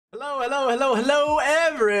Hello,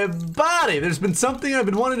 everybody! There's been something I've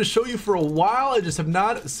been wanting to show you for a while. I just have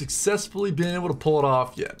not successfully been able to pull it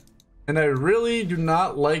off yet. And I really do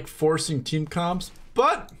not like forcing team comps,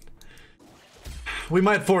 but we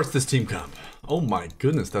might force this team comp. Oh my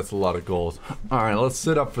goodness, that's a lot of gold. Alright, let's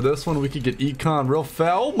sit up for this one. We could get econ real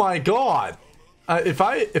fast. Oh my god! If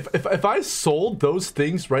I sold those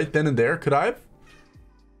things right then and there, could I have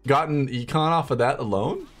gotten econ off of that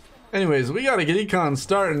alone? Anyways, we gotta get econ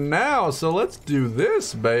starting now, so let's do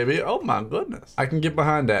this, baby. Oh my goodness. I can get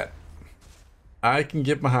behind that. I can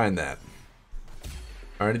get behind that.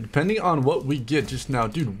 Alright, depending on what we get just now.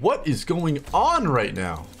 Dude, what is going on right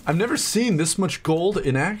now? I've never seen this much gold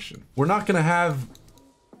in action. We're not gonna have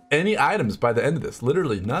any items by the end of this.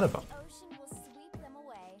 Literally none of them.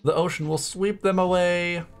 The ocean will sweep them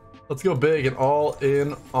away. Let's go big and all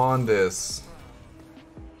in on this.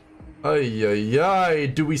 Ay, ay, ay.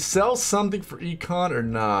 Do we sell something for econ or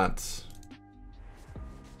not?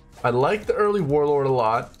 I like the early warlord a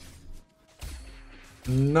lot.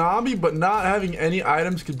 Nami, but not having any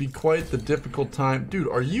items could be quite the difficult time. Dude,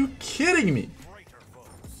 are you kidding me?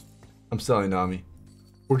 I'm selling Nami.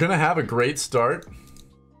 We're gonna have a great start.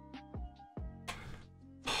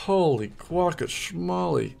 Holy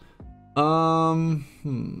guacamole.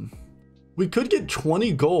 We could get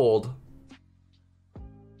 20 gold.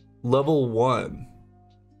 Level 1.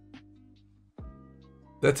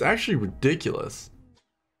 That's actually ridiculous.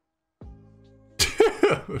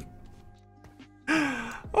 Dude.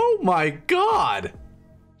 Oh my god.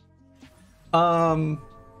 I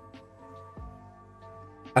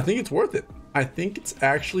think it's worth it. I think it's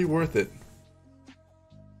actually worth it.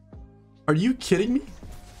 Are you kidding me?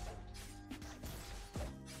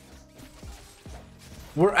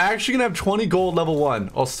 We're actually gonna have 20 gold level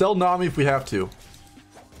 1. I'll sell Nami if we have to.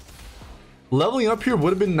 Leveling up here would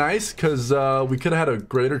have been nice because we could have had a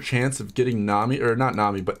greater chance of getting Nami, or not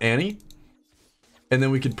Nami, but Annie. And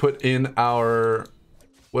then we could put in our,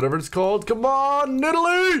 whatever it's called. Come on,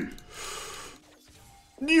 Italy!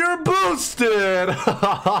 You're boosted!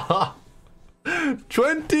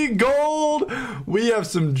 20 gold! We have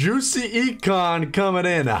some juicy econ coming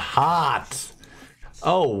in hot.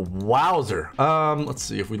 Oh, wowzer. Let's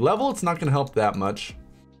see. If we level, it's not going to help that much.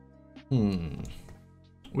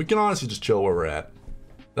 We can honestly just chill where we're at.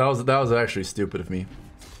 That was actually stupid of me.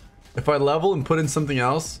 If I level and put in something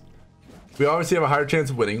else, we obviously have a higher chance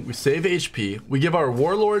of winning. We save HP. We give our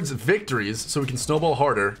warlords victories so we can snowball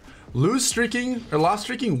harder. Lost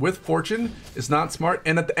streaking with fortune is not smart.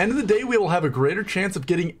 And at the end of the day, we will have a greater chance of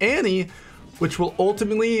getting Annie, which will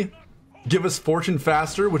ultimately give us fortune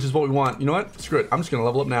faster, which is what we want. You know what? Screw it. I'm just going to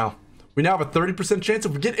level up now. We now have a 30% chance.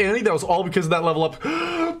 If we get Annie, that was all because of that level up.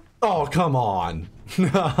 Oh, come on.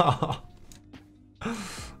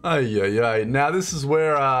 Ay, ay, ay. Now this is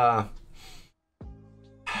where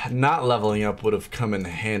not leveling up would have come in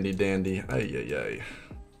handy dandy. Ay, ay, ay.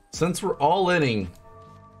 Since we're all inning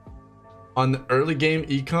on the early game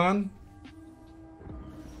econ,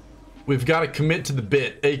 we've got to commit to the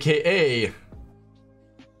bit, aka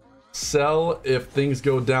sell if things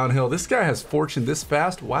go downhill. This guy has fortune this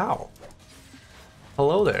fast. Wow.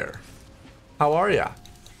 Hello there. How are ya?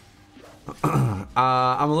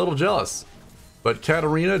 I'm a little jealous, but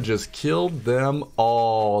Katarina just killed them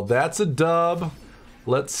all. That's a dub.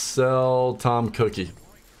 Let's sell Tom Cookie.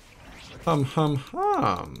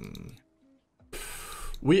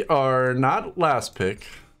 We are not last pick,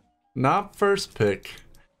 not first pick,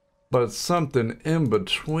 but something in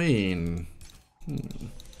between.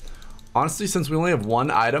 Honestly, since we only have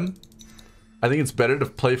one item, I think it's better to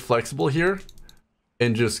play flexible here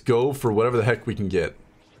and just go for whatever the heck we can get.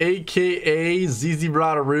 AKA ZZ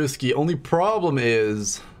Rotaruski. Only problem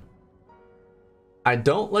is I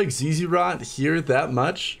don't like ZZ Rot here that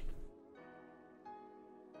much,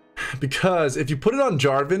 because if you put it on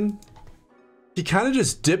Jarvan, he kind of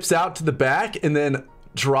just dips out to the back and then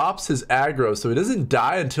drops his aggro, so he doesn't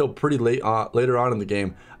die until pretty late later on in the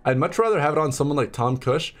game. I'd much rather have it on someone like Tom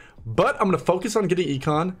Kush, but I'm going to focus on getting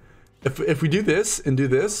econ. If we do this and do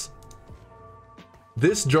this,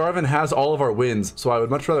 this Jarvan has all of our wins, so I would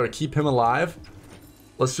much rather keep him alive.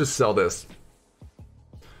 Let's just sell this.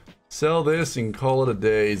 Sell this and call it a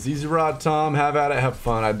day. ZZ Rod, Tom, have at it, have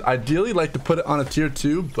fun. I'd ideally like to put it on a tier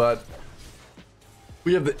 2, but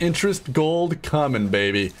we have the interest gold coming,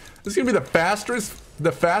 baby. This is gonna be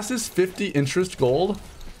the fastest 50 interest gold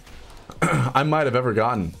I might have ever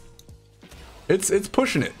gotten. It's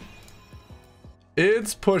pushing it.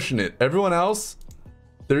 It's pushing it. Everyone else,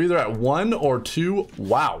 they're either at 1 or 2.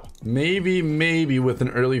 Wow. Maybe with an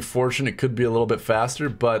early fortune, it could be a little bit faster,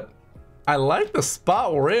 but I like the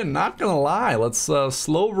spot we're in, not gonna lie. Let's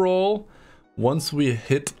slow roll once we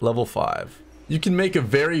hit level 5. You can make a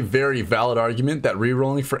very, very valid argument that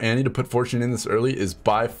re-rolling for Annie to put Fortune in this early is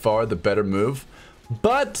by far the better move.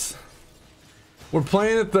 But we're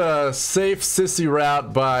playing it the safe sissy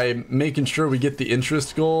route by making sure we get the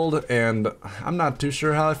interest gold, and I'm not too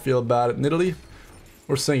sure how I feel about it. Nidalee,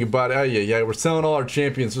 we're saying goodbye to, oh yeah, we're selling all our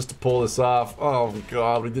champions just to pull this off. Oh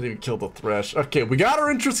god, we didn't even kill the Thresh. Okay, we got our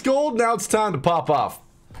interest gold, now it's time to pop off.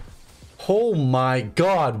 Oh my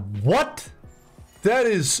god, what? That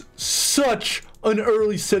is such an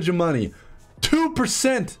early sedge of money.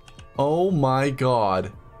 2%! Oh my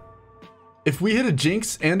god. If we hit a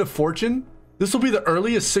Jinx and a Fortune, this will be the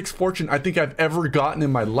earliest 6 Fortune I think I've ever gotten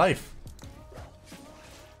in my life.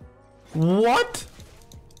 What?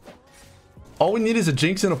 All we need is a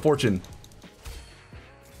Jinx and a Fortune.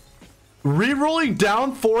 Rerolling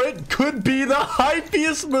down for it could be the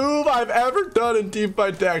hypiest move I've ever done in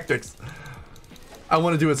Teamfight Tactics. I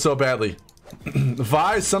want to do it so badly.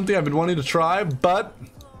 Vi is something I've been wanting to try, but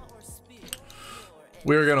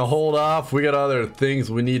we're gonna hold off. We got other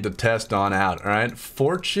things we need to test on out. All right,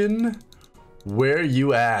 Fortune, where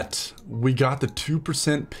you at? We got the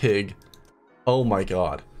 2% pig. Oh my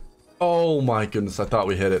god. Oh my goodness, I thought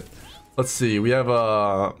we hit it. Let's see, we have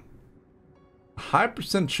a high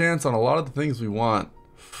percent chance on a lot of the things we want.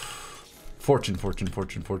 Fortune, fortune,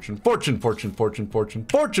 fortune, fortune, fortune, fortune, fortune, fortune,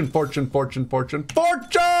 fortune, fortune, fortune, fortune,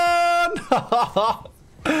 fortune!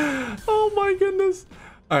 Oh my goodness.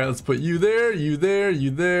 Alright, let's put you there, you there, you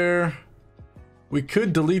there. We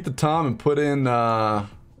could delete the Tom and put in the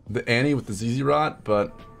Annie with the ZZ Rot,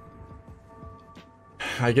 but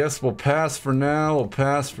I guess we'll pass for now. We'll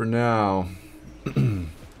pass for now.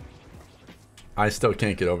 I still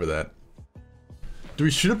can't get over that. Do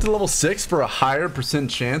we shoot up to level 6 for a higher percent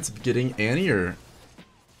chance of getting Annie, or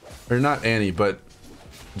not Annie, but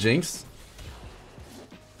Jinx?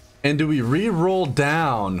 And do we re-roll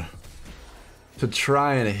down to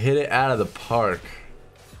try and hit it out of the park?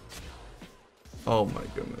 Oh my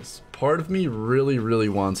goodness. Part of me really, really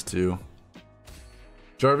wants to.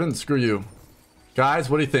 Jarvan, screw you. Guys,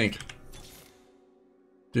 what do you think?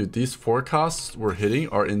 Dude, these forecasts we're hitting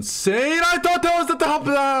are insane. I thought that was the top.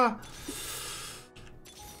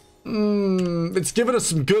 It's giving us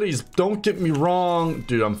some goodies. Don't get me wrong.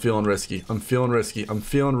 Dude, I'm feeling risky. I'm feeling risky. I'm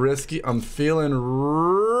feeling risky. I'm feeling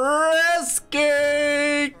risky.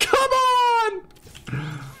 Come on.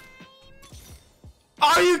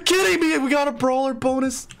 Are you kidding me? We got a brawler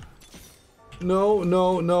bonus. No,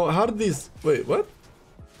 no, no. How did these... Wait, what?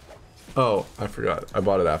 Oh, I forgot. I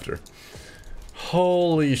bought it after.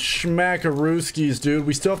 Holy schmackarooskies, dude.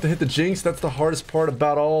 We still have to hit the Jinx. That's the hardest part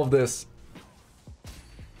about all of this.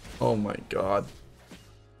 Oh my god.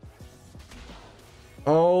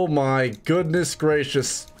 Oh my goodness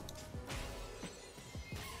gracious.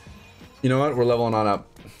 You know what? We're leveling on up.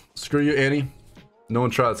 Screw you, Annie. No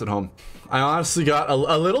one try this at home. I honestly got a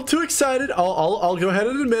little too excited. I'll go ahead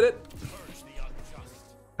and admit it.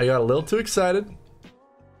 I got a little too excited.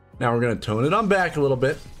 Now we're gonna tone it on back a little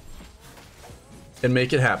bit and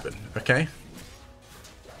make it happen, okay?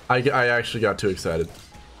 I actually got too excited.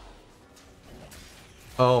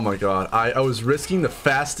 Oh my god, I was risking the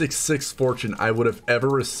fastest 6 fortune I would have ever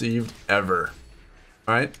received ever.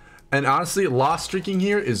 Alright? And honestly, loss streaking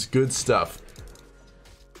here is good stuff.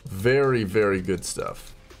 Very, very good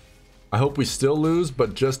stuff. I hope we still lose,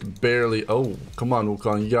 but just barely. Oh, come on,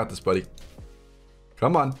 Wukong, you got this, buddy.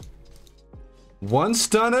 Come on. One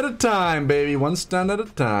stun at a time, baby. One stun at a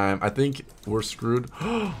time. I think we're screwed.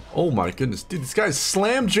 Oh my goodness. Dude, this guy's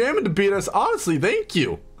slam jamming to beat us. Honestly, thank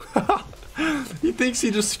you. He thinks he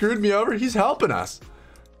just screwed me over. He's helping us.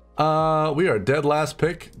 We are dead last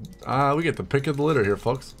pick. We get the pick of the litter here,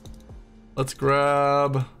 folks. Let's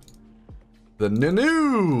grab the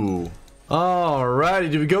Nanu.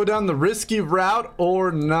 Alrighty, do we go down the risky route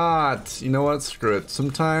or not? You know what? Screw it.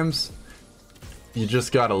 Sometimes you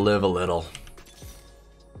just gotta live a little.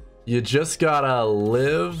 You just gotta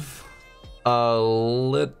live a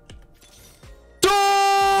little.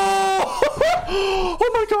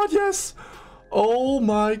 Oh my god, yes! Oh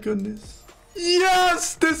my goodness.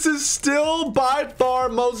 Yes! This is still by far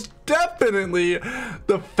most definitely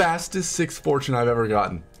the fastest 6 fortune I've ever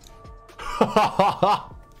gotten.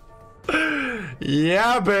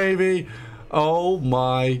 Yeah, baby. Oh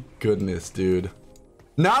my goodness, dude.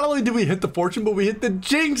 Not only did we hit the fortune, but we hit the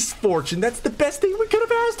Jinx fortune. That's the best thing we could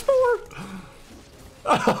have asked for.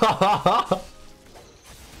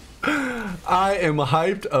 I am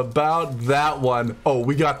hyped about that one. Oh,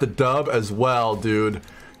 we got the dub as well, dude.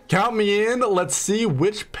 Count me in. Let's see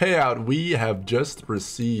which payout we have just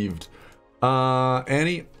received.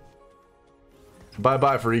 Annie.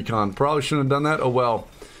 Bye-bye for Econ. Probably shouldn't have done that. Oh, well.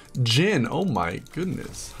 Jin. Oh, my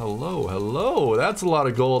goodness. Hello, hello. That's a lot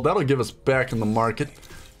of gold. That'll give us back in the market.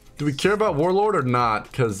 Do we care about Warlord or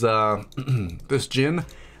not? Because this Jin,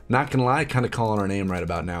 not gonna lie, kind of calling our name right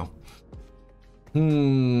about now.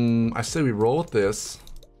 I say we roll with this.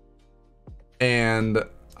 And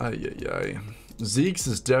Zeke's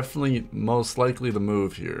is definitely most likely the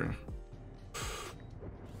move here.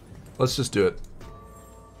 Let's just do it.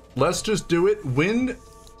 Let's just do it.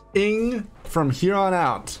 Win-ing from here on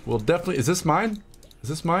out. We'll definitely... Is this mine? Is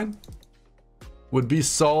this mine? Would be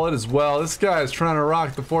solid as well. This guy is trying to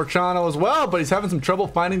rock the Forchano as well, but he's having some trouble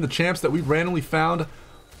finding the champs that we randomly found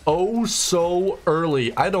oh so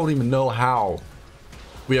early. I don't even know how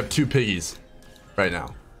we have 2 piggies right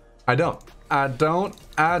now. I do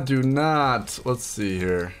not. Let's see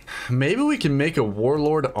here. Maybe we can make a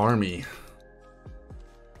warlord army.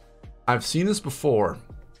 I've seen this before,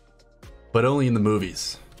 but only in the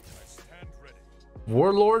movies.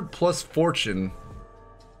 Warlord plus fortune.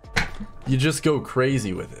 You just go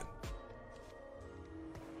crazy with it.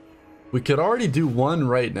 We could already do one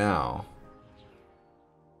right now.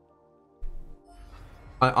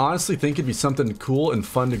 I honestly think it'd be something cool and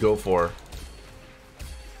fun to go for.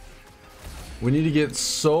 We need to get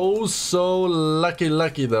so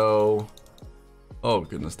lucky though. Oh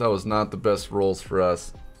goodness, that was not the best rolls for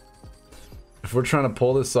us. If we're trying to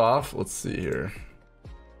pull this off, let's see here.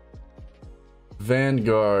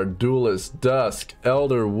 Vanguard, Duelist, Dusk,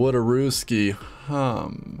 Elder, Woodarooski,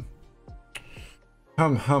 Hum.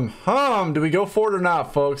 Do we go for it or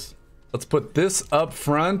not, folks? Let's put this up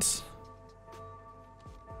front.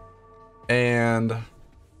 And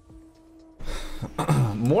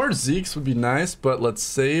more Zeeks would be nice, but let's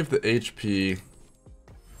save the HP.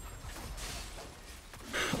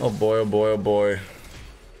 Oh boy, oh boy, oh boy.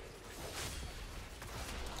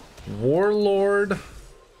 Warlord.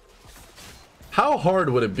 How hard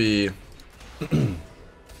would it be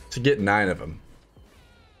to get 9 of them?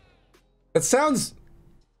 It sounds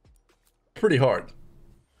pretty hard.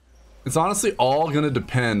 It's honestly all gonna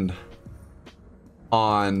depend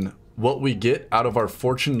on what we get out of our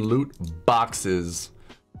fortune loot boxes.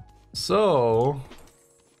 So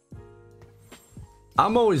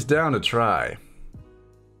I'm always down to try.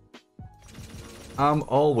 I'm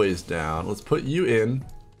always down. Let's put you in.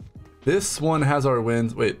 This one has our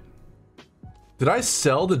wins. Wait, did I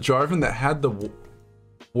sell the Jarvan that had the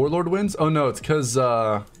Warlord wins? Oh no, it's because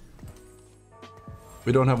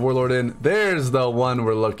we don't have Warlord in. There's the one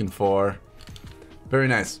we're looking for. Very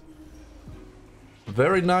nice.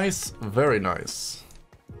 Very nice, very nice.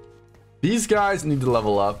 These guys need to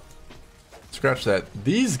level up. Scratch that.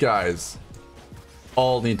 These guys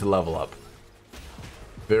all need to level up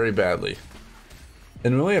very badly.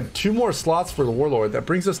 And we only have 2 more slots for the Warlord. That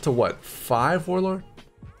brings us to what? 5 Warlord?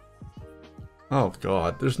 Oh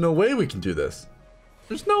god, there's no way we can do this.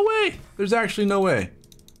 There's no way. There's actually no way.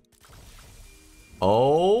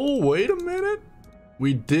 Oh, wait a minute.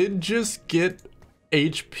 We did just get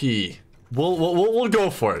HP. We'll go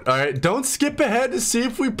for it. All right, don't skip ahead to see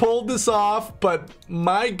if we pulled this off, but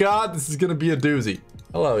my god, this is gonna be a doozy.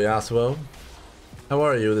 Hello, Yasuo. How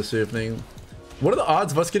are you this evening? What are the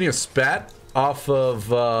odds of us getting a spat off of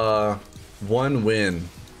 1 win?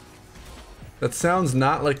 That sounds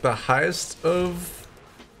not like the highest of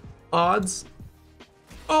odds.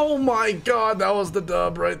 Oh my god, that was the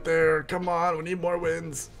dub right there. Come on, we need more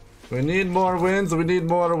wins. We need more wins, we need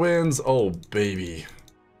more wins. Oh, baby.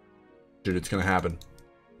 Dude, it's gonna happen.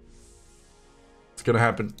 It's gonna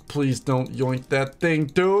happen. Please don't yoink that thing,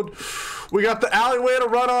 dude. We got the alleyway to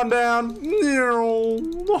run on down.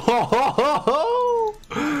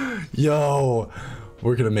 Yo,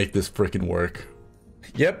 we're gonna make this freaking work.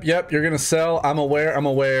 Yep, you're gonna sell. I'm aware.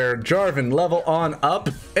 Jarvan, level on up.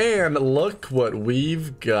 And look what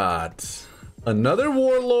we've got. Another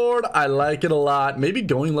Warlord. I like it a lot. Maybe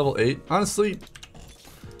going level 8. Honestly,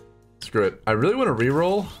 screw it. I really want to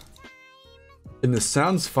reroll. And this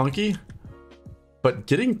sounds funky, but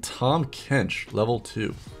getting Tom Kench level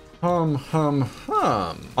 2.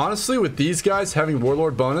 Honestly, with these guys having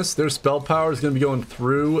Warlord bonus, their spell power is going to be going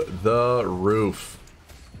through the roof.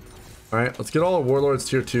 Alright, let's get all our Warlords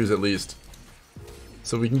tier 2s at least,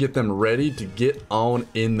 so we can get them ready to get on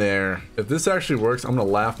in there. If this actually works, I'm going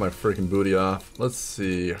to laugh my freaking booty off. Let's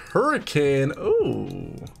see. Hurricane.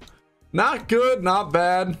 Ooh. Not good, not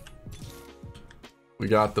bad. We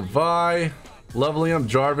got the Vi. Leveling up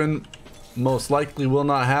Jarvan most likely will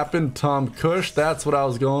not happen. Tom Kush, that's what I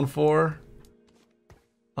was going for.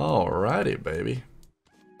 Alrighty, baby.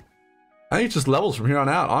 I think it just levels from here on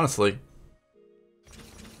out, honestly.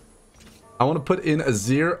 I want to put in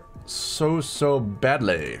Azir so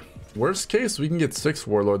badly. Worst case, we can get 6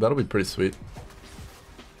 Warlord. That'll be pretty sweet.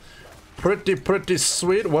 Pretty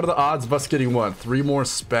sweet. What are the odds of us getting what? 3 more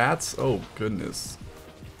spats? Oh, goodness.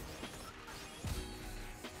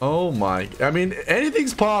 Oh my. I mean,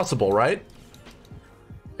 anything's possible, right?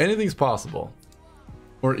 Anything's possible.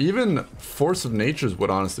 Or even Force of Natures would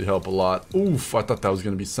honestly help a lot. Oof, I thought that was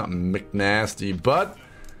going to be something McNasty, but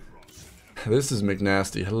this is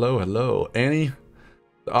McNasty. Hello, hello. Annie,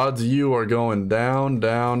 the odds of you are going down,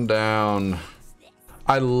 down, down.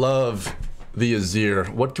 I love the Azir.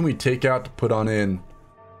 What can we take out to put on in?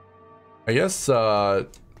 I guess,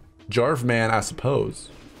 Jarvman, I suppose.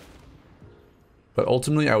 But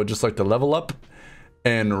ultimately, I would just like to level up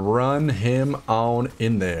and run him on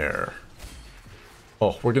in there.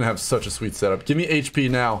 Oh, we're going to have such a sweet setup. Give me HP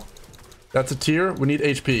now. That's a tier. We need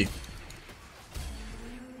HP.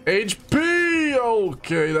 HP!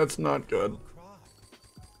 Okay, that's not good.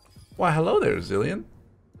 Why, hello there, Zillion.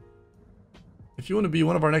 If you want to be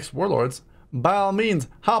one of our next warlords, by all means,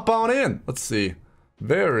 hop on in. Let's see.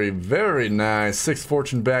 Very nice. 6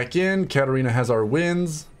 fortune back in. Katarina has our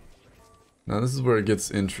wins. Now this is where it gets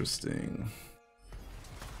interesting.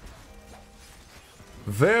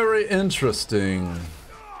 Very interesting.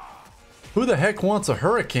 Who the heck wants a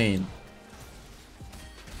hurricane?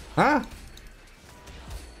 Huh?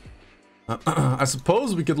 I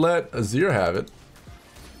suppose we could let Azir have it.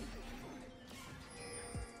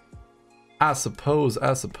 I suppose.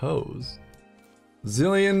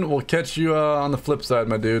 Zillion, we'll catch you on the flip side,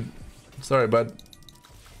 my dude. Sorry, bud.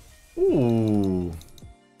 Ooh.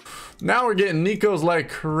 Now we're getting Nikos like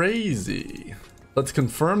crazy. Let's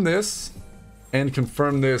confirm this and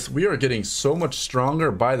confirm this. We are getting so much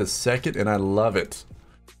stronger by the second, and I love it.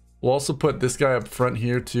 We'll also put this guy up front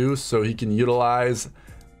here too, so he can utilize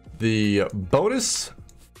the bonus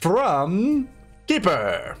from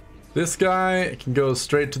Keeper. This guy can go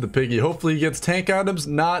straight to the piggy. Hopefully he gets tank items,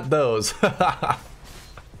 not those.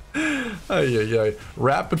 Ay.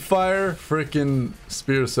 Rapid fire, freaking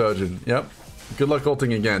spear surgeon. Yep. Good luck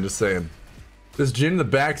ulting again, just saying. This Jhin in the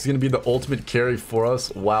back is going to be the ultimate carry for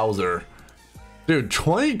us. Wowzer. Dude,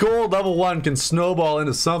 20 gold level 1 can snowball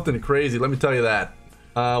into something crazy. Let me tell you that.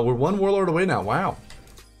 We're 1 warlord away now. Wow.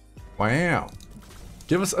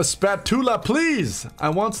 Give us a spatula, please. I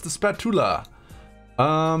want the spatula.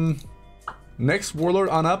 Next warlord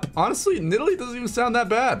on up. Honestly, Nidalee doesn't even sound that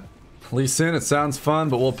bad. Lee Sin, it sounds fun,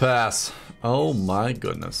 but we'll pass. Oh my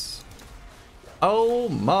goodness. Oh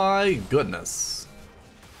my goodness.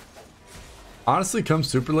 Honestly, come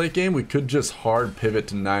super late game, we could just hard pivot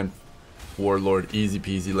to 9 warlord. Easy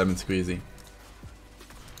peasy, lemon squeezy.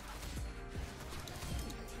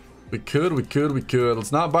 We could.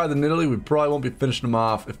 Let's not buy the Nidalee. We probably won't be finishing them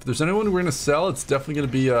off. If there's anyone we're going to sell, it's definitely going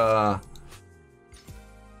to be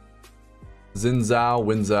Xin Zhao,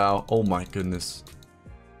 Win Zhao. Oh my goodness.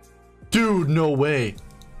 Dude, no way.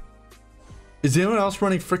 Is anyone else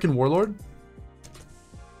running freaking warlord?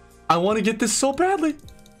 I want to get this so badly.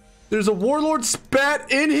 There's a warlord spat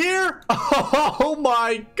in here. Oh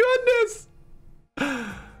my goodness.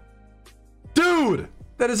 Dude,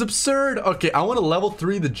 that is absurd. Okay, I want to level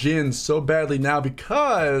 3 the Jhin so badly now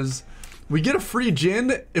because we get a free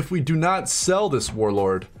Jhin if we do not sell this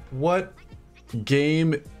warlord. What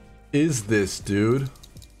game is this, dude?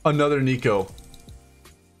 Another Nico.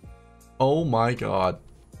 Oh my god.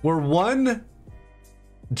 We're 1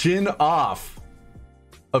 Jhin off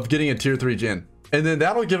of getting a tier 3 Jhin. And then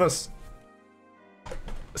that'll give us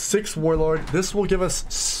 6 warlord. This will give us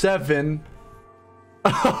 7.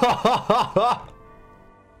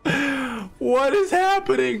 What is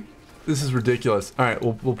happening? This is ridiculous. All right,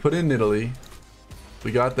 we'll put in Nidalee.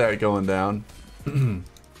 We got that going down.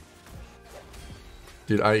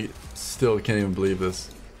 Dude, I still can't even believe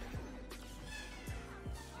this.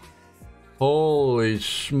 Holy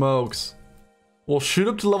smokes. We'll shoot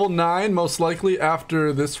up to level 9 most likely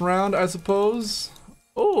after this round, I suppose.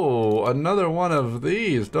 Oh, another one of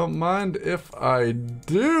these. Don't mind if I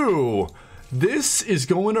do. This is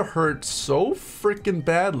going to hurt so freaking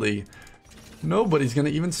badly. Nobody's going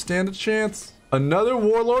to even stand a chance. Another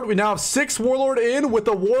warlord. We now have 6 warlord in with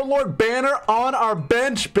the warlord banner on our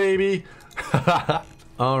bench, baby.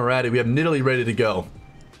 Alrighty, we have Nidalee ready to go.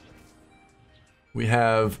 We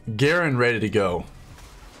have Garen ready to go.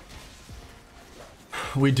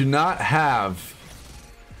 We do not have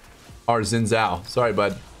our Xin Zhao. Sorry,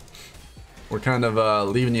 bud. We're kind of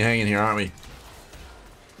leaving you hanging here, aren't we?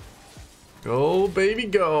 Go, baby,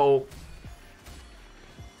 go.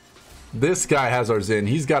 This guy has our Xin.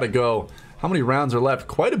 He's got to go. How many rounds are left?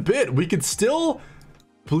 Quite a bit. We could still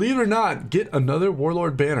believe it or not, get another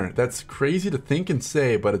Warlord banner. That's crazy to think and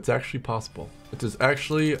say, but it's actually possible. It is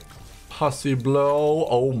actually possible.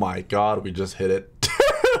 Oh my god, we just hit it.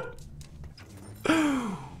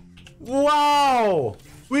 Wow!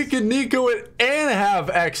 We can Nico it and have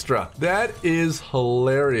extra. That is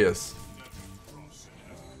hilarious.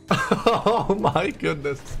 Oh my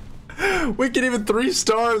goodness. We can even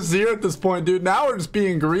 3-star Azir at this point, dude. Now we're just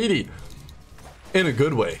being greedy. In a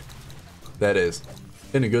good way. That is.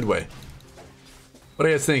 In a good way. What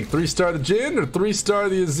do you guys think? 3-star the Jhin or 3-star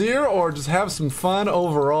the Azir, or just have some fun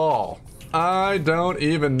overall? I don't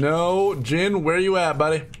even know. Jhin, where you at,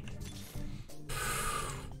 buddy?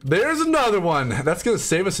 There's another one. That's gonna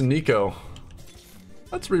save us a Nico.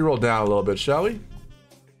 Let's reroll down a little bit, shall we?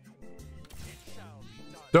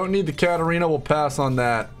 Don't need the Katarina. We'll pass on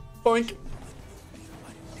that. Boink.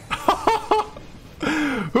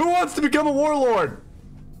 Who wants to become a warlord?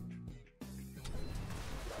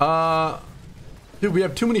 Dude, we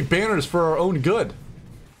have too many banners for our own good.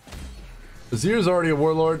 Azir's already a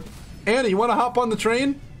warlord. Annie, you want to hop on the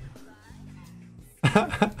train?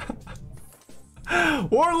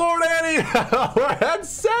 Warlord Annie! We're at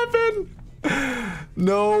 7!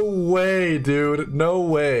 No way, dude. No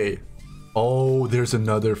way. Oh, there's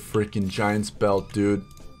another freaking Giant's Belt, dude.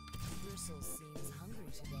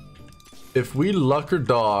 If we luck or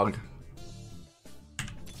dog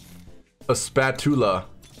a spatula,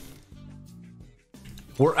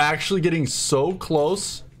 we're actually getting so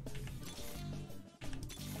close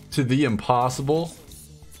to the impossible.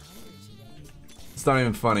 It's not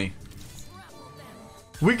even funny.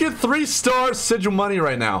 We get 3-star sigil money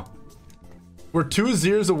right now. We're 2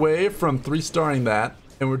 Azirs away from 3-starring that,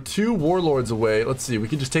 and we're 2 warlords away. Let's see, we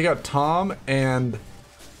can just take out Tom and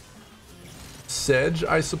Sedge,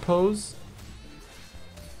 I suppose.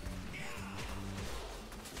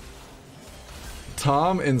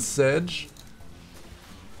 Tom and Sedge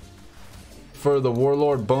for the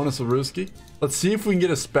warlord bonus of Ruski. Let's see if we can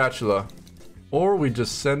get a spatula, or we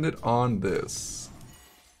just send it on this.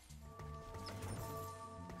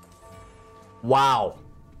 Wow.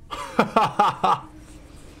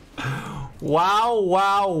 Wow,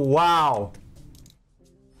 wow, wow.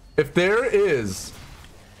 If there is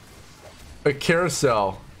a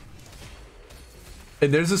carousel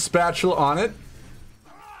and there's a spatula on it,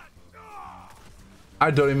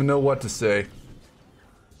 I don't even know what to say.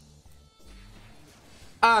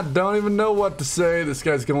 I don't even know what to say. This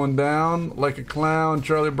guy's going down like a clown.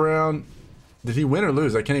 Charlie Brown. Did he win or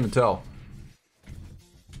lose? I can't even tell.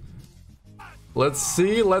 Let's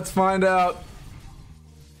see. Let's find out.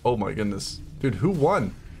 Oh my goodness. Dude, who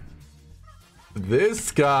won? This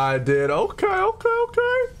guy did. Okay, okay,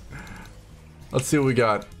 okay. Let's see what we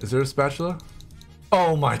got. Is there a spatula?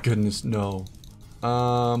 Oh my goodness, no.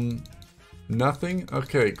 Nothing?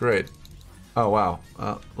 Okay, great. Oh wow.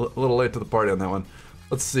 A little late to the party on that one.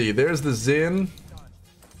 Let's see. There's the Xin.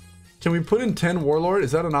 Can we put in 10 warlord?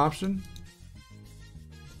 Is that an option?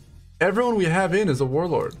 Everyone we have in is a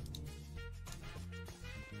warlord.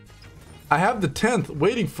 I have the 10th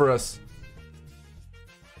waiting for us.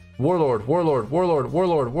 Warlord, warlord, warlord,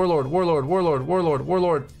 warlord, warlord, warlord, warlord, warlord,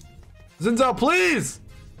 warlord. Zinzao, please!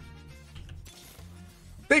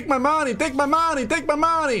 Take my money, take my money, take my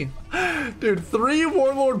money! Dude, 3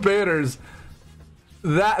 warlord banners.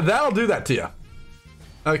 That'll do that to you.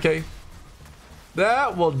 Okay.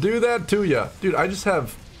 That will do that to you. Dude, I just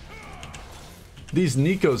have these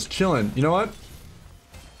Nikos chilling. You know what?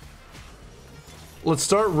 Let's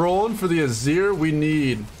start rolling for the Azir. We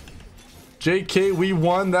need JK, we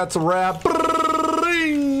won. That's a wrap.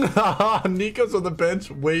 Nico's on the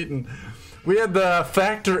bench waiting. We had the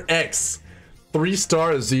Factor X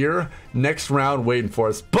 3-star Azir next round waiting for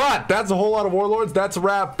us. But that's a whole lot of warlords. That's a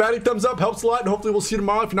wrap. Batting thumbs up helps a lot, and hopefully we'll see you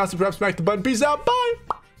tomorrow. If you're not subscribed, smack the button. Peace out. Bye.